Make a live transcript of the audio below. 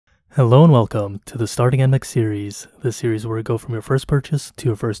Hello and welcome to the Starting Admech series. This series where we go from your first purchase to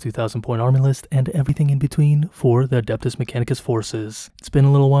your first 2,000 point army list and everything in between for the Adeptus Mechanicus forces. It's been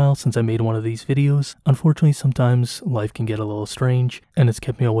a little while since I made one of these videos. Unfortunately, sometimes life can get a little strange and it's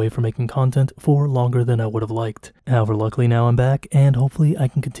kept me away from making content for longer than I would have liked. However, luckily now I'm back and hopefully I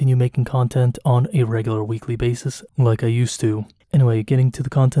can continue making content on a regular weekly basis like I used to. Anyway, getting to the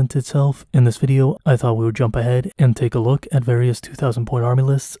content itself, in this video, I thought we would jump ahead and take a look at various 2,000 point army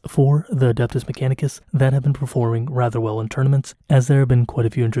lists for the Adeptus Mechanicus that have been performing rather well in tournaments, as there have been quite a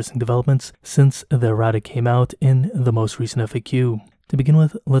few interesting developments since the errata came out in the most recent FAQ. To begin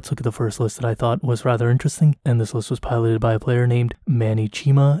with, let's look at the first list that I thought was rather interesting, and this list was piloted by a player named Manny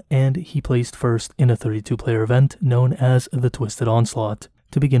Chima, and he placed first in a 32-player event known as the Twisted Onslaught.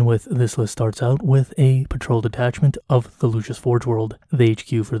 To begin with, this list starts out with a patrol detachment of the Lucius Forge World. The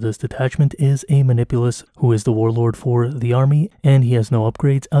HQ for this detachment is a Manipulus who is the warlord for the army, and he has no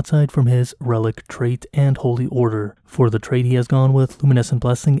upgrades outside from his relic trait and holy order. For the trait he has gone with Luminescent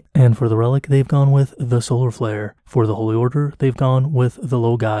Blessing, and for the relic they've gone with the Solar Flare. For the holy order they've gone with the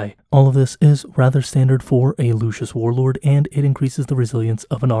Logai. All of this is rather standard for a Lucius warlord, and it increases the resilience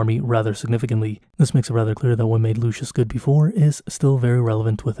of an army rather significantly. This makes it rather clear that what made Lucius good before is still very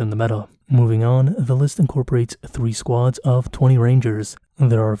relevant within the meta. Moving on, the list incorporates 3 squads of 20 rangers.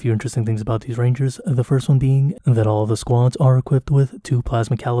 There are a few interesting things about these rangers, the first one being that all of the squads are equipped with 2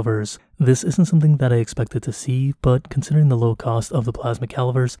 plasma calivers. This isn't something that I expected to see, but considering the low cost of the plasma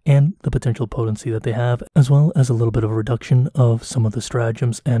calivers and the potential potency that they have, as well as a little bit of a reduction of some of the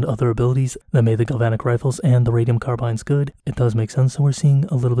stratagems and other abilities that made the galvanic rifles and the radium carbines good, it does make sense that we're seeing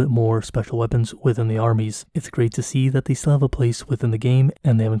a little bit more special weapons within the armies. It's great to see that they still have a place within the game,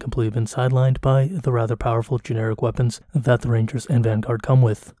 and they haven't completely been sidelined by the rather powerful generic weapons that the Rangers and Vanguard come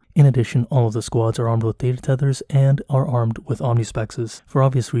with. In addition, all of the squads are armed with data tethers and are armed with omnispexes, for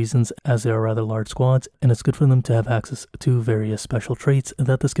obvious reasons as they are rather large squads, and it's good for them to have access to various special traits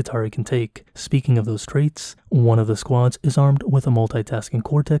that the Skitarii can take. Speaking of those traits, one of the squads is armed with a multitasking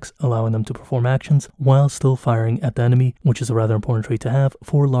cortex, allowing them to perform actions while still firing at the enemy, which is a rather important trait to have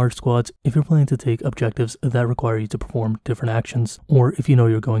for large squads if you're planning to take objectives that require you to perform different actions, or if you know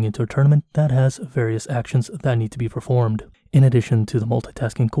you're going into a tournament that has various actions that need to be performed. In addition to the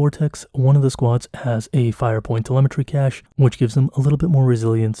multitasking cortex, one of the squads has a firepoint telemetry cache, which gives them a little bit more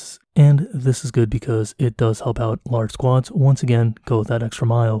resilience, and this is good because it does help out large squads once again go that extra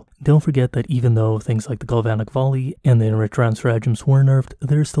mile. Don't forget that even though things like the galvanic volley and the enriched round stratagems were nerfed,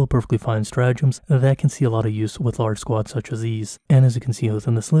 there's still perfectly fine stratagems that can see a lot of use with large squads such as these. And as you can see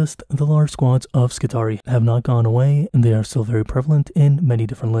within this list, the large squads of Skitarii have not gone away, and they are still very prevalent in many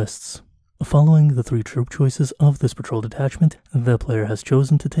different lists. Following the 3 troop choices of this patrol detachment, the player has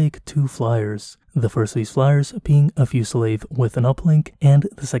chosen to take 2 flyers. The first of these flyers being a Fusilier with an uplink, and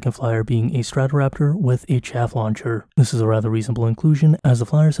the second flyer being a Stratoraptor with a chaff launcher. This is a rather reasonable inclusion, as the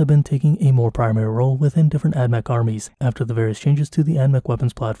flyers have been taking a more primary role within different Admech armies after the various changes to the Admech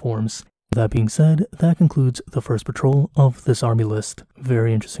weapons platforms. That being said, that concludes the first patrol of this army list.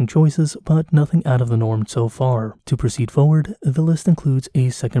 Very interesting choices, but nothing out of the norm so far. To proceed forward, the list includes a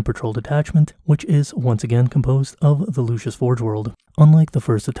second patrol detachment, which is once again composed of the Lucius Forge World. Unlike the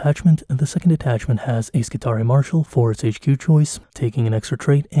first detachment, the second detachment has a Skitarii Marshal for its HQ choice, taking an extra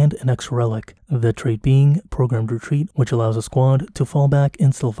trait and an extra relic. The trait being Programmed Retreat, which allows a squad to fall back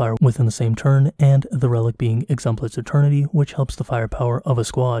and still fire within the same turn, and the relic being Exemplars Eternity, which helps the firepower of a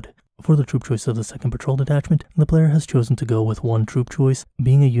squad. For the troop choice of the second patrol detachment, the player has chosen to go with one troop choice,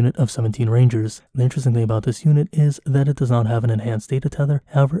 being a unit of 17 rangers. The interesting thing about this unit is that it does not have an enhanced data tether,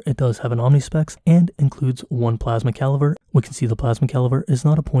 however it does have an omnispecs and includes 1 plasma caliver. We can see the plasma caliver is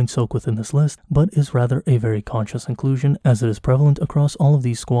not a point soak within this list, but is rather a very conscious inclusion as it is prevalent across all of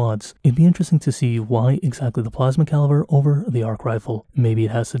these squads. It'd be interesting to see why exactly the plasma caliver over the arc rifle. Maybe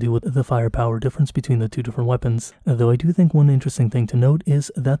it has to do with the firepower difference between the 2 different weapons, though I do think one interesting thing to note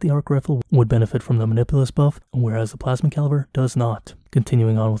is that the arc rifle would benefit from the Manipulus buff, whereas the plasma caliver does not.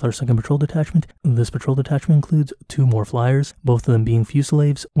 Continuing on with our second patrol detachment, this patrol detachment includes 2 more flyers, both of them being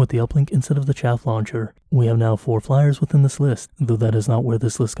Fusiliers with the uplink instead of the chaff launcher. We have now 4 flyers within this list, though that is not where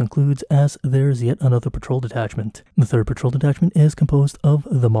this list concludes, as there is yet another patrol detachment. The third patrol detachment is composed of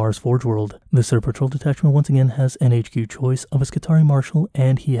the Mars Forge World. This third patrol detachment once again has an HQ choice of a Skitarii Marshal,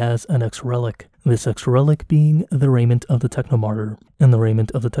 and he has an extra relic. This extra relic being the Raiment of the Technomartyr. And the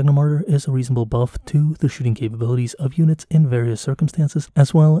Raiment of the Technomartyr is a reasonable buff to the shooting capabilities of units in various circumstances,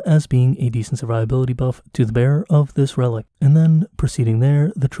 as well as being a decent survivability buff to the bearer of this relic. And then, proceeding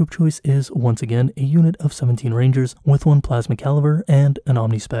there, the troop choice is once again a unit of 17 Rangers with 1 Plasma Caliber and an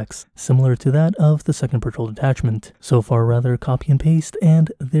Omnispecs, similar to that of the 2nd Patrol Detachment. So far rather copy and paste,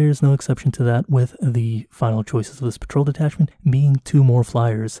 and there's no exception to that with the final choices of this Patrol Detachment being 2 more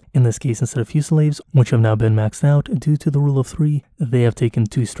flyers. In this case, instead of Fusiliers, which have now been maxed out due to the rule of 3, they have taken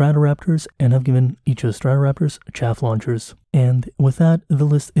 2 Stratoraptors and have given each of the Stratoraptors chaff launchers. And with that, the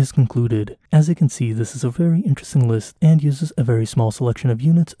list is concluded. As you can see, this is a very interesting list and uses a very small selection of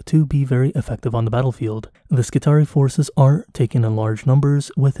units to be very effective on the battlefield. The Skitarii forces are taken in large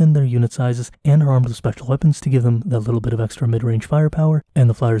numbers within their unit sizes and are armed with special weapons to give them that little bit of extra mid-range firepower, and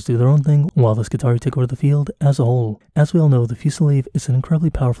the flyers do their own thing while the Skitarii take over the field as a whole. As we all know, the Fusilier is an incredibly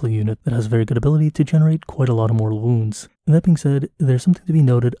powerful unit that has a very good ability to generate quite a lot of mortal wounds. That being said, there's something to be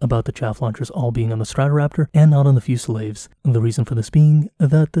noted about the chaff launchers all being on the Stratoraptor and not on the Fusiliers. The reason for this being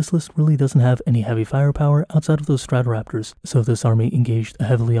that this list really doesn't have any heavy firepower outside of those Stratoraptors, so if this army engaged a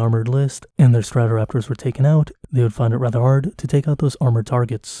heavily armored list and their Stratoraptors were taken out, they would find it rather hard to take out those armored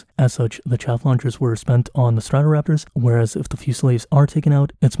targets. As such, the chaff launchers were spent on the Stratoraptors, whereas if the Fusiliers are taken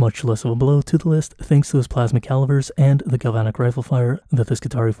out, it's much less of a blow to the list thanks to those plasma calibers and the galvanic rifle fire that the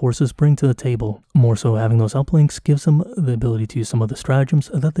Skitarii forces bring to the table. More so, having those uplinks gives them the ability to use some of the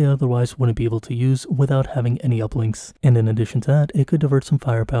stratagems that they otherwise wouldn't be able to use without having any uplinks. And in addition to that, it could divert some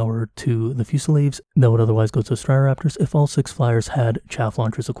firepower to the Fusiliers that would otherwise go to the Stratoraptors if all 6 flyers had chaff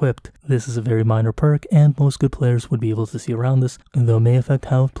launchers equipped. This is a very minor perk, and most good players would be able to see around this, though it may affect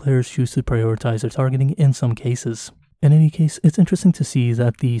how players choose to prioritize their targeting in some cases. In any case, it's interesting to see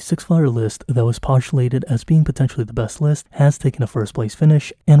that the 6-flyer list that was postulated as being potentially the best list has taken a first place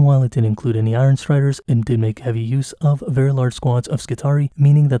finish, and while it didn't include any Iron Striders, it did make heavy use of very large squads of Skitarii,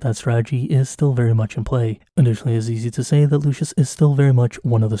 meaning that that strategy is still very much in play. Additionally, it's easy to say that Lucius is still very much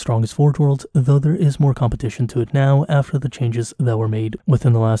one of the strongest Forge Worlds, though there is more competition to it now after the changes that were made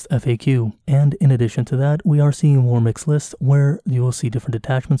within the last FAQ. And in addition to that, we are seeing a more mixed list where you will see different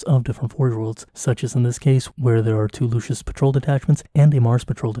detachments of different Forge Worlds, such as in this case where there are 2 Lucius patrol detachments and a Mars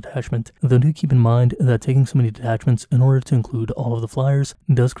patrol detachment. Though do keep in mind that taking so many detachments in order to include all of the flyers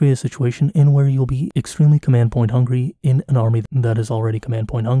does create a situation in where you'll be extremely command point hungry in an army that is already command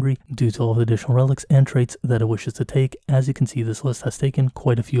point hungry due to all of the additional relics and traits that it wishes to take. As you can see, this list has taken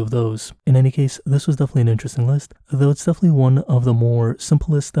quite a few of those. In any case, this was definitely an interesting list, though it's definitely one of the more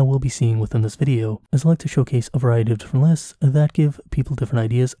simple lists that we'll be seeing within this video, as I like to showcase a variety of different lists that give people different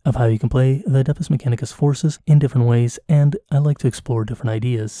ideas of how you can play the Adeptus Mechanicus forces in different ways, and I like to explore different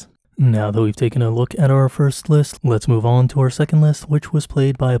ideas. Now that we've taken a look at our first list, let's move on to our second list, which was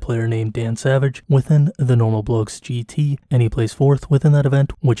played by a player named Dan Savage within the Normal Blokes GT, and he placed 4th within that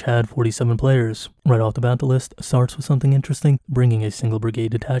event, which had 47 players. Right off the bat, the list starts with something interesting, bringing a single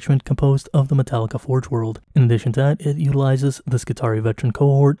brigade detachment composed of the Metalica Forge World. In addition to that, it utilizes the Skitarii Veteran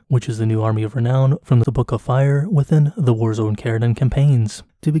Cohort, which is the new Army of Renown from the Book of Fire within the Warzone Caradon campaigns.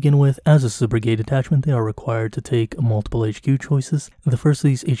 To begin with, as this is a brigade detachment, they are required to take multiple HQ choices. The first of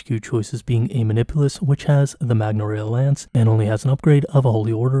these HQ choices being a Manipulus, which has the Magna Rail Lance and only has an upgrade of a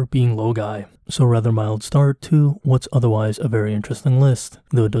Holy Order being Logai. So a rather mild start to what's otherwise a very interesting list,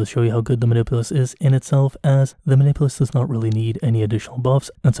 though it does show you how good the Manipulus is in itself, as the Manipulus does not really need any additional buffs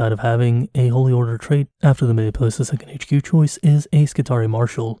outside of having a Holy Order trait. After the Manipulus, the second HQ choice is a Skitarii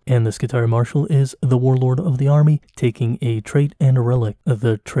Marshal, and the Skitarii Marshal is the Warlord of the army, taking a trait and a relic.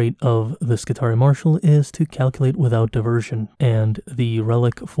 The trait of the Skitarii Marshal is to calculate without diversion, and the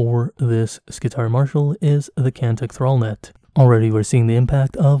relic for this Skitarii Marshal is the Cantic Thrallnet. Already we're seeing the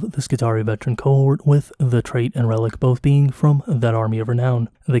impact of the Skitarii Veteran Cohort, with the trait and relic both being from that Army of Renown.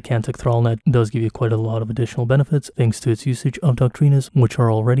 The Cantic Thrallnet does give you quite a lot of additional benefits thanks to its usage of Doctrinas, which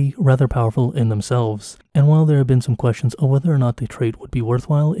are already rather powerful in themselves. And while there have been some questions of whether or not the trait would be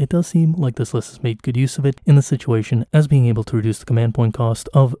worthwhile, it does seem like this list has made good use of it in the situation, as being able to reduce the command point cost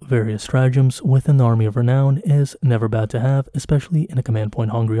of various stratagems within the Army of Renown is never bad to have, especially in a command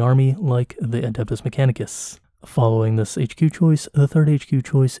point hungry army like the Adeptus Mechanicus. Following this HQ choice, the third HQ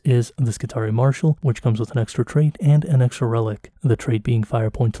choice is the Skitarii Marshal, which comes with an extra trait and an extra relic. The trait being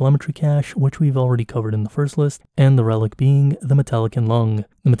Firepoint Telemetry Cache, which we've already covered in the first list, and the relic being the Metalican Lung.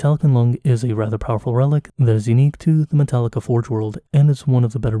 The Metalican Lung is a rather powerful relic that is unique to the Metalica Forge World, and it's one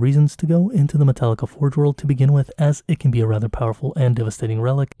of the better reasons to go into the Metalica Forge World to begin with, as it can be a rather powerful and devastating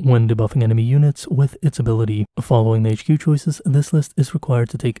relic when debuffing enemy units with its ability. Following the HQ choices, this list is required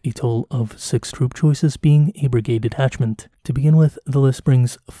to take a total of 6 troop choices, being a brigade detachment. To begin with, the list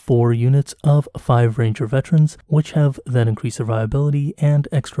brings 4 units of 5 Ranger veterans, which have then increased survivability and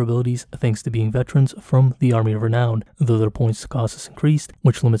extra abilities thanks to being veterans from the Army of Renown, though their points to cost is increased,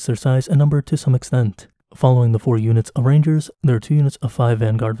 which limits their size and number to some extent. Following the 4 units of Rangers, there are 2 units of 5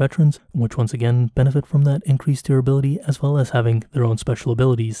 Vanguard Veterans, which once again benefit from that increased durability as well as having their own special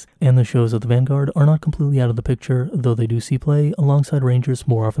abilities. And this shows that the Vanguard are not completely out of the picture, though they do see play alongside Rangers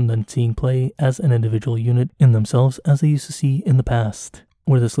more often than seeing play as an individual unit in themselves as they used to see in the past.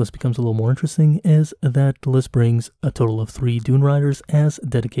 Where this list becomes a little more interesting is that the list brings a total of 3 Dune Riders as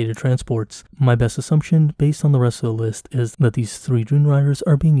dedicated transports. My best assumption, based on the rest of the list, is that these 3 Dune Riders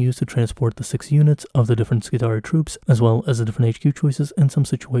are being used to transport the 6 units of the different Skitarii troops, as well as the different HQ choices in some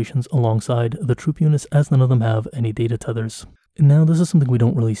situations alongside the troop units, as none of them have any data tethers. Now, this is something we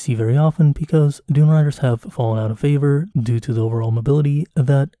don't really see very often because Dune Riders have fallen out of favor due to the overall mobility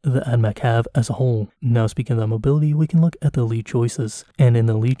that the Admech have as a whole. Now, speaking of that mobility, we can look at the elite choices. And in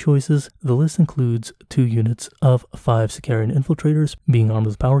the elite choices, the list includes 2 units of 5 Sicarian infiltrators being armed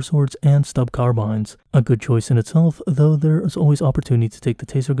with power swords and stub carbines. A good choice in itself, though there is always opportunity to take the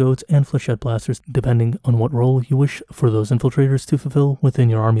taser goats and flechette blasters depending on what role you wish for those infiltrators to fulfill within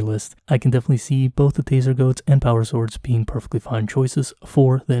your army list. I can definitely see both the taser goats and power swords being perfectly fine choices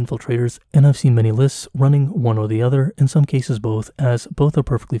for the infiltrators, and I've seen many lists running one or the other, in some cases both, as both are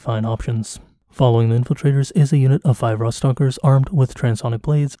perfectly fine options. Following the infiltrators is a unit of 5 Ruststalkers armed with transonic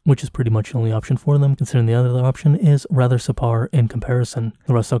blades, which is pretty much the only option for them, considering the other option is rather subpar in comparison.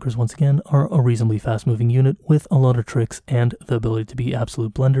 The Ruststalkers once again are a reasonably fast moving unit with a lot of tricks and the ability to be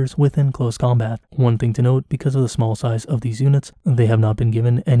absolute blenders within close combat. One thing to note, because of the small size of these units, they have not been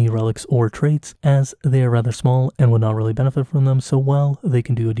given any relics or traits, as they are rather small and would not really benefit from them, so while they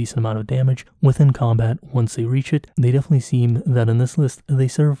can do a decent amount of damage within combat once they reach it, they definitely seem that in this list they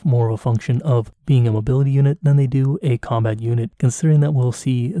serve more of a function of being a mobility unit than they do a combat unit, considering that we'll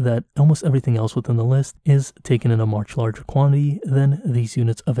see that almost everything else within the list is taken in a much larger quantity than these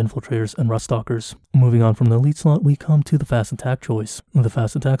units of infiltrators and Ruststalkers. Moving on from the elite slot, we come to the fast attack choice. The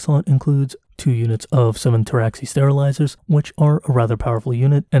fast attack slot includes 2 units of 7 Taraxi Sterilizers, which are a rather powerful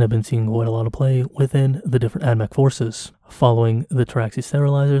unit and have been seeing quite a lot of play within the different Admech forces. Following the Taraxi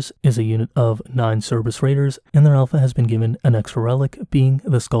Sterilizers is a unit of 9 Cerberus Raiders, and their alpha has been given an extra relic, being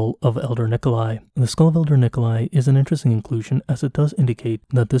the Skull of Elder Nikolai. The Skull of Elder Nikolai is an interesting inclusion, as it does indicate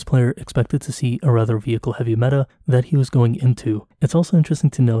that this player expected to see a rather vehicle-heavy meta that he was going into. It's also interesting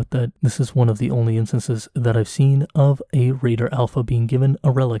to note that this is one of the only instances that I've seen of a Raider alpha being given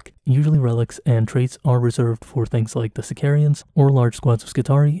a relic. Usually relics and traits are reserved for things like the Sicarians or large squads of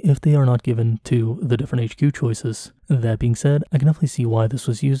Skitarii if they are not given to the different HQ choices. That being said, I can definitely see why this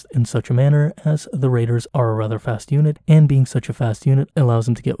was used in such a manner, as the Raiders are a rather fast unit, and being such a fast unit allows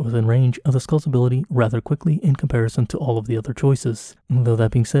them to get within range of the Skull's ability rather quickly in comparison to all of the other choices. Though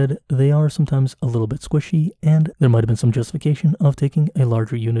that being said, they are sometimes a little bit squishy, and there might have been some justification of taking a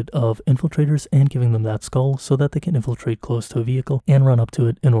larger unit of infiltrators and giving them that skull so that they can infiltrate close to a vehicle and run up to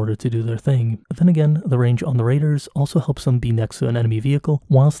it in order to do their thing. But then again, the range on the Raiders also helps them be next to an enemy vehicle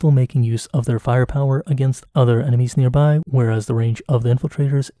while still making use of their firepower against other enemies nearby, whereas the range of the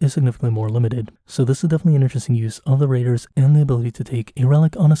infiltrators is significantly more limited. So this is definitely an interesting use of the Raiders and the ability to take a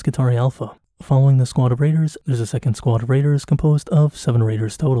relic on a Skitarii alpha. Following the squad of Raiders, there's a second squad of Raiders composed of 7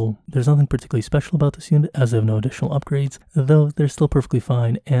 Raiders total. There's nothing particularly special about this unit as they have no additional upgrades, though they're still perfectly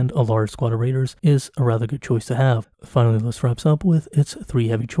fine, and a large squad of Raiders is a rather good choice to have. Finally, the list wraps up with its 3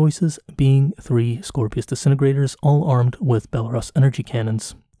 heavy choices, being 3 Scorpius Disintegrators, all armed with Belarus energy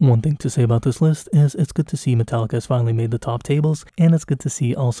cannons. One thing to say about this list is it's good to see Metalica has finally made the top tables, and it's good to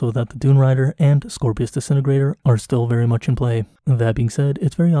see also that the Dune Rider and Scorpius Disintegrator are still very much in play. That being said,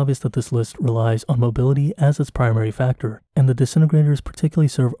 it's very obvious that this list relies on mobility as its primary factor, and the Disintegrators particularly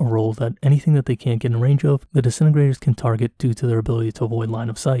serve a role that anything that they can't get in range of, the Disintegrators can target due to their ability to avoid line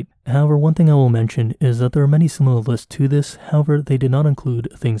of sight. However, one thing I will mention is that there are many similar lists to this, however they did not include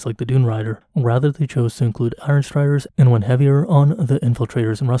things like the Dune Rider. Rather, they chose to include Iron Striders and went heavier on the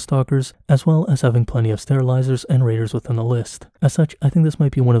Infiltrators and Ruststalkers, as well as having plenty of Sterilizers and Raiders within the list. As such, I think this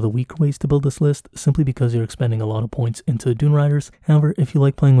might be one of the weaker ways to build this list, simply because you're expending a lot of points into Dune Riders. However, if you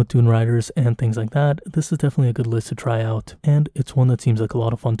like playing with Dune Riders and things like that, this is definitely a good list to try out, and it's one that seems like a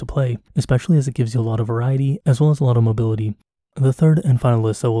lot of fun to play, especially as it gives you a lot of variety as well as a lot of mobility. The third and final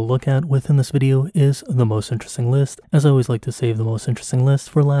list that we'll look at within this video is the most interesting list, as I always like to save the most interesting list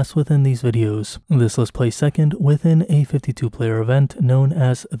for last within these videos. This list plays second within a 52-player event known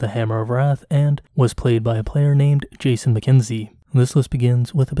as the Hammer of Wrath and was played by a player named Jason McKenzie. This list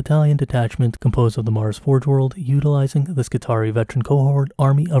begins with a battalion detachment composed of the Mars Forge World, utilizing the Skitarii veteran cohort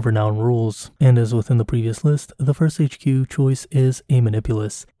Army of Renown rules. And as within the previous list, the first HQ choice is a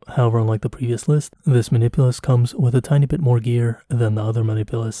Manipulus. However, unlike the previous list, this Manipulus comes with a tiny bit more gear than the other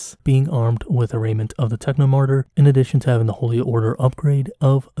Manipulus, being armed with a raiment of the Technomartyr, in addition to having the Holy Order upgrade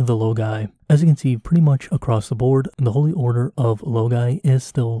of the Logai. As you can see, pretty much across the board, the Holy Order of Logai is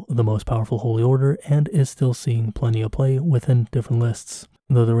still the most powerful Holy Order and is still seeing plenty of play within different lists.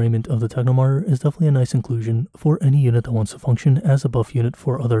 Though the raiment of the Technomartyr is definitely a nice inclusion for any unit that wants to function as a buff unit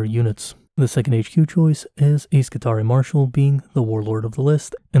for other units. The second HQ choice is a Skitarii Marshal, being the Warlord of the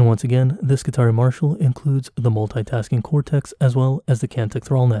list, and once again, this Skitarii Marshal includes the Multitasking Cortex as well as the Cantic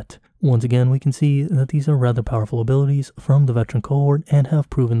Thrallnet. Once again, we can see that these are rather powerful abilities from the veteran cohort and have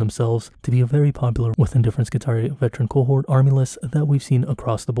proven themselves to be very popular within different Skitarii veteran cohort army lists that we've seen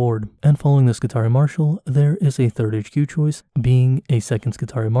across the board. And following the Skitarii Marshal, there is a third HQ choice, being a second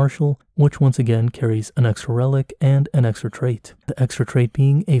Skitarii Marshal, which once again carries an extra relic and an extra trait. The extra trait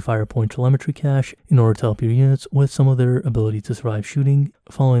being a fire point telemetry cache in order to help your units with some of their ability to survive shooting.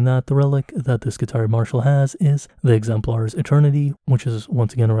 Following that, the relic that the Skitarii Marshal has is the Exemplar's Eternity, which is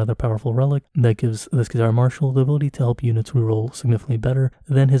once again a rather powerful relic that gives the Skitarii Marshal the ability to help units reroll significantly better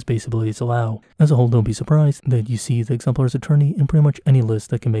than his base abilities allow. As a whole, don't be surprised that you see the Exemplar's Eternity in pretty much any list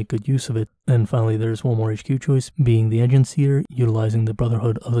that can make good use of it. And finally, there's one more HQ choice, being the Engine Seer, utilizing the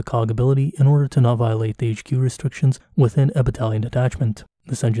Brotherhood of the Cog ability in order to not violate the HQ restrictions within a battalion detachment.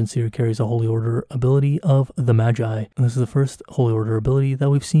 This Engine Seer carries a Holy Order ability of the Magi. And this is the first Holy Order ability that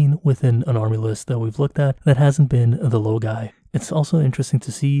we've seen within an army list that we've looked at that hasn't been the Logai. It's also interesting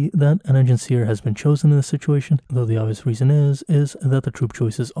to see that an Engine Seer has been chosen in this situation, though the obvious reason is that the troop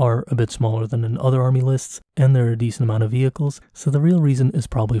choices are a bit smaller than in other army lists, and there are a decent amount of vehicles, so the real reason is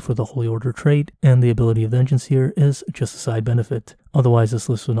probably for the Holy Order trait, and the ability of the Engine Seer is just a side benefit. Otherwise, this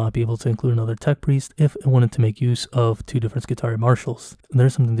list would not be able to include another Tech Priest if it wanted to make use of two different Skitarii Marshals.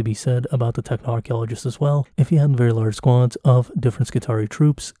 There's something to be said about the Techno-Archaeologist as well, if you had very large squads of different Skitarii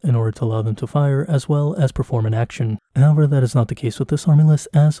troops in order to allow them to fire as well as perform an action. However, that is not the case with this army list,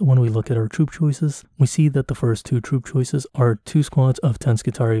 as when we look at our troop choices, we see that the first two troop choices are two squads of 10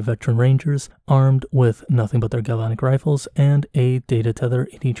 Skitarii veteran rangers, armed with nothing but their galvanic rifles and a data tether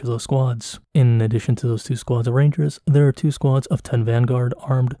in each of those squads. In addition to those two squads of rangers, there are two squads of 10 Vanguard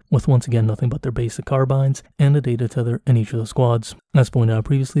armed with once again nothing but their basic carbines and a data tether in each of those squads. As pointed out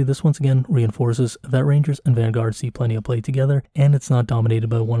previously, this once again reinforces that Rangers and Vanguard see plenty of play together, and it's not dominated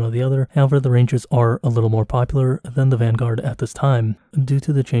by one or the other. However, the Rangers are a little more popular than the Vanguard at this time, due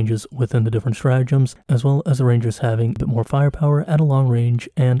to the changes within the different stratagems, as well as the Rangers having a bit more firepower at a long range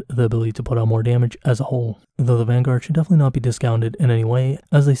and the ability to put out more damage as a whole. Though the Vanguard should definitely not be discounted in any way,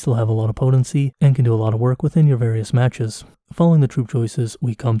 as they still have a lot of potency and can do a lot of work within your various matches. Following the troop choices,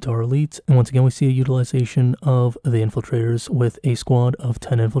 we come to our elites, and once again we see a utilization of the infiltrators with a squad of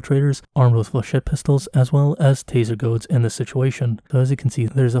 10 infiltrators armed with flechette pistols as well as taser goads in this situation. So as you can see,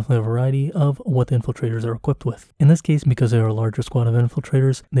 there's definitely a variety of what the infiltrators are equipped with. In this case, because they are a larger squad of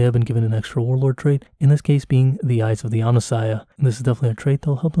infiltrators, they have been given an extra warlord trait, in this case being the Eyes of the Anusaya. This is definitely a trait that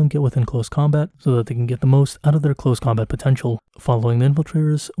will help them get within close combat so that they can get the most out of their close combat potential. Following the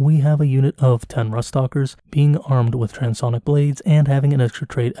infiltrators, we have a unit of 10 Ruststalkers being armed with transonic blades and having an extra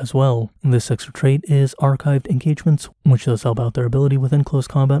trait as well. This extra trait is Archived Engagements, which does help out their ability within close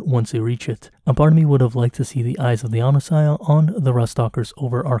combat once they reach it. A part of me would have liked to see the Eyes of the Anusaya on the Ruststalkers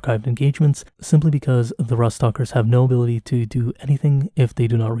over Archived Engagements, simply because the Ruststalkers have no ability to do anything if they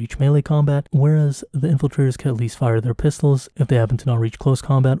do not reach melee combat, whereas the infiltrators can at least fire their pistols if they happen to not reach close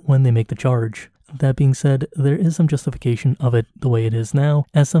combat when they make the charge. That being said, there is some justification of it the way it is now,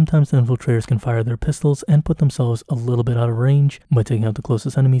 as sometimes the infiltrators can fire their pistols and put themselves a little bit out of range by taking out the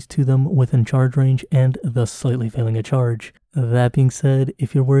closest enemies to them within charge range and thus slightly failing a charge. That being said,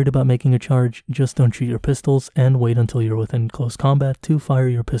 if you're worried about making a charge, just don't shoot your pistols and wait until you're within close combat to fire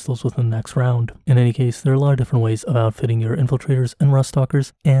your pistols within the next round. In any case, there are a lot of different ways of outfitting your infiltrators and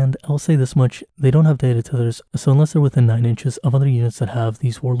Ruststalkers, and I'll say this much, they don't have data tethers, so unless they're within 9 inches of other units that have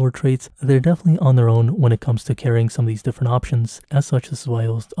these warlord traits, they're definitely on their own when it comes to carrying some of these different options. As such, this is why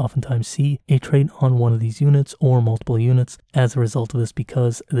you'll oftentimes see a trait on one of these units or multiple units as a result of this,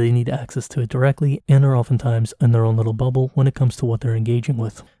 because they need access to it directly and are oftentimes in their own little bubble when it comes to what they're engaging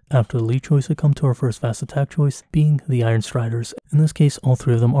with. After the lead choice, we come to our first fast attack choice, being the Iron Striders. In this case, all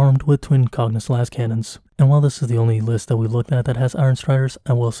 3 of them armed with twin Cognos las cannons. And while this is the only list that we've looked at that has Iron Striders,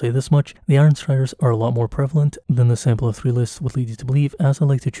 I will say this much, the Iron Striders are a lot more prevalent than the sample of 3 lists would lead you to believe, as I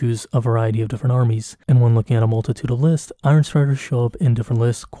like to choose a variety of different armies. And when looking at a multitude of lists, Iron Striders show up in different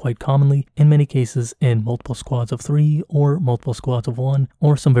lists quite commonly, in many cases in multiple squads of 3 or multiple squads of 1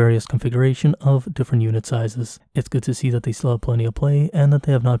 or some various configuration of different unit sizes. It's good to see that they still have plenty of play and that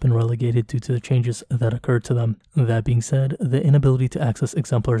they have not been relegated due to the changes that occurred to them. That being said, the inability to access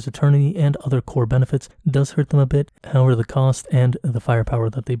Exemplar's Eternity and other core benefits does hurt them a bit. However, the cost and the firepower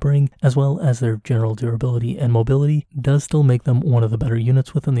that they bring, as well as their general durability and mobility, does still make them one of the better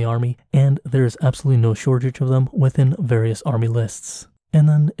units within the army, and there is absolutely no shortage of them within various army lists. And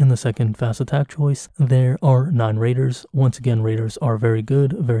then in the second fast attack choice, there are 9 Raiders. Once again, Raiders are very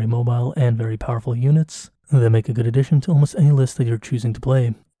good, very mobile, and very powerful units. They make a good addition to almost any list that you're choosing to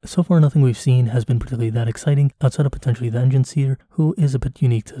play. So far, nothing we've seen has been particularly that exciting, outside of potentially the Engine Seer, who is a bit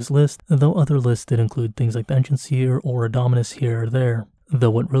unique to this list, though other lists did include things like the Engine Seer or a Dominus here or there. Though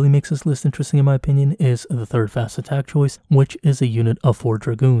what really makes this list interesting in my opinion is the third fast attack choice, which is a unit of 4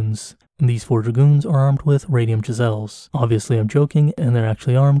 Dragoons. These 4 Dragoons are armed with Radium Giselles. Obviously I'm joking, and they're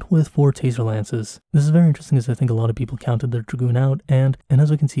actually armed with 4 Taser Lances. This is very interesting as I think a lot of people counted their Dragoon out, and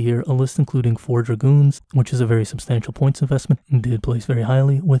as we can see here, a list including 4 Dragoons, which is a very substantial points investment, did place very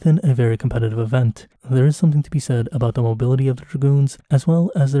highly within a very competitive event. There is something to be said about the mobility of the Dragoons, as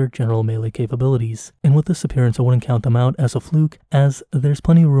well as their general melee capabilities. And with this appearance, I wouldn't count them out as a fluke, as there's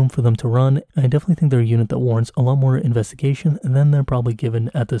plenty of room for them to run, and I definitely think they're a unit that warrants a lot more investigation than they're probably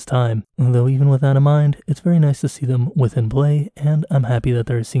given at this time. Though even with that in mind, it's very nice to see them within play, and I'm happy that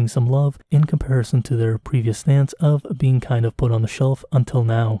they're seeing some love in comparison to their previous stance of being kind of put on the shelf until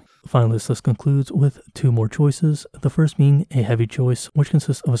now. Finally, this list concludes with 2 more choices, the first being a heavy choice, which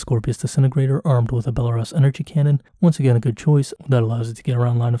consists of a Scorpius Disintegrator armed with a Belarus Energy Cannon. Once again, a good choice that allows it to get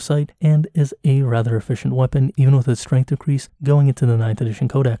around line of sight, and is a rather efficient weapon, even with its strength decrease going into the 9th edition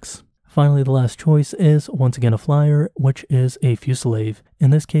codex. Finally, the last choice is once again a flyer, which is a Fusillade. In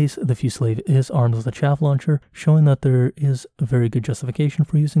this case, the Fusillade is armed with a chaff launcher, showing that there is a very good justification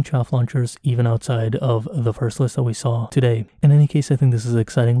for using chaff launchers even outside of the first list that we saw today. In any case, I think this is an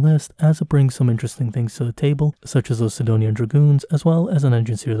exciting list as it brings some interesting things to the table, such as those Sidonian Dragoons, as well as an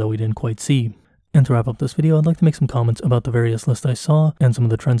Engine Seer that we didn't quite see. And to wrap up this video, I'd like to make some comments about the various lists I saw and some of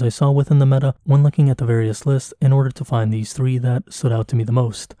the trends I saw within the meta when looking at the various lists in order to find these 3 that stood out to me the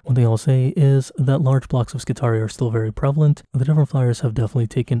most. One thing I'll say is that large blocks of Skitarii are still very prevalent. The different flyers have definitely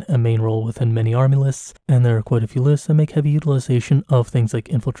taken a main role within many army lists, and there are quite a few lists that make heavy utilization of things like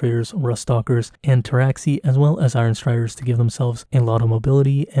Infiltrators, Ruststalkers, and Taraxi, as well as Iron Striders to give themselves a lot of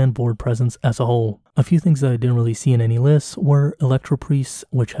mobility and board presence as a whole. A few things that I didn't really see in any lists were Electro Priests,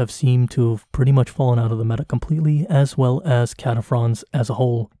 which have seemed to have pretty much fallen out of the meta completely, as well as Cataphrons as a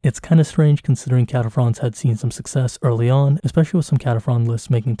whole. It's kind of strange considering Cataphrons had seen some success early on, especially with some Cataphron lists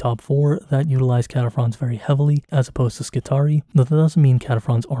making top 4 that utilize Cataphrons very heavily as opposed to Skitarii. Though that doesn't mean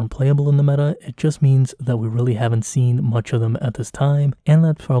Cataphrons aren't playable in the meta, it just means that we really haven't seen much of them at this time, and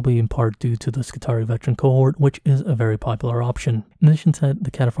that's probably in part due to the Skitarii veteran cohort, which is a very popular option. In addition to that,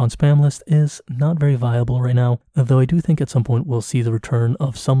 the Cataphron spam list is not very viable right now, though I do think at some point we'll see the return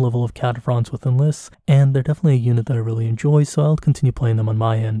of some level of Cataphrons within lists, and they're definitely a unit that I really enjoy, so I'll continue playing them on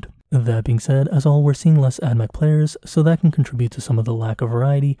my end. That being said, as all, we're seeing less Admech players, so that can contribute to some of the lack of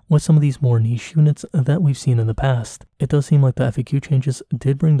variety with some of these more niche units that we've seen in the past. It does seem like the FAQ changes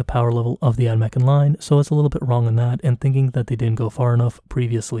did bring the power level of the Admech in line, so I was a little bit wrong on that and thinking that they didn't go far enough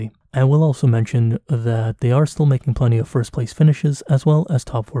previously. I will also mention that they are still making plenty of first place finishes as well as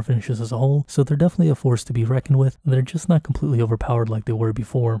top 4 finishes as a whole, so they're definitely a force to be reckoned with. They're just not completely overpowered like they were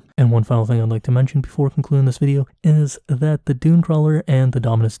before. And one final thing I'd like to mention before concluding this video is that the Dune Crawler and the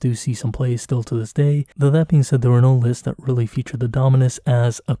Dominus do see some play still to this day, though that being said, there were no lists that really featured the Dominus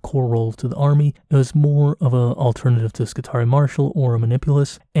as a core role to the army. It was more of an alternative to Skitarii Marshal or a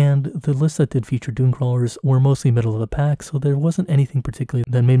Manipulus, and the lists that did feature Dune Crawlers were mostly middle of the pack, so there wasn't anything particularly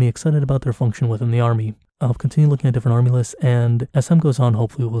that made me excited about their function within the army. I'll continue looking at different army lists, and as time goes on,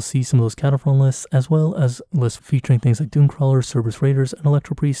 hopefully we'll see some of those Cataphron lists, as well as lists featuring things like Dune Crawlers, Cerberus Raiders, and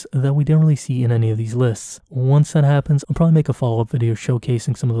Electro Priests that we didn't really see in any of these lists. Once that happens, I'll probably make a follow-up video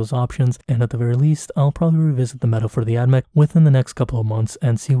showcasing some of those options, and at the very least, I'll probably revisit the meta for the Admech within the next couple of months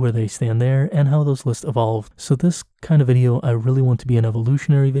and see where they stand there and how those lists evolve. So this kind of video, I really want to be an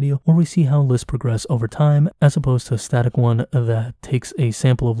evolutionary video where we see how lists progress over time, as opposed to a static one that takes a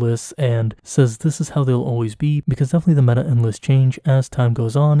sample of lists and says this is how they'll always be, because definitely the meta and list change as time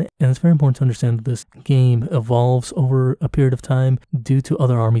goes on, and it's very important to understand that this game evolves over a period of time due to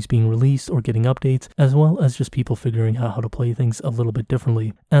other armies being released or getting updates, as well as just people figuring out how to play things a little bit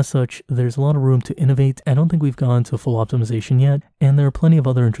differently. As such, there's a lot of room to innovate. I don't think we've gone to full optimization yet, and there are plenty of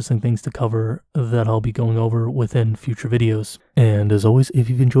other interesting things to cover that I'll be going over within future videos. And as always, if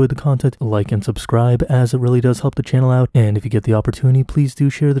you've enjoyed the content, like and subscribe, as it really does help the channel out, and if you get the opportunity, please do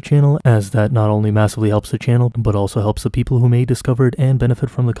share the channel, as that not only massively helps the channel, but also helps the people who may discover it and benefit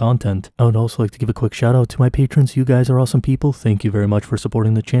from the content. I would also like to give a quick shout out to my patrons. You guys are awesome people. Thank you very much for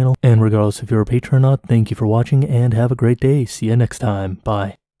supporting the channel, and regardless if you're a patron or not, thank you for watching, and have a great day. See you next time.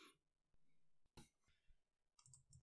 Bye.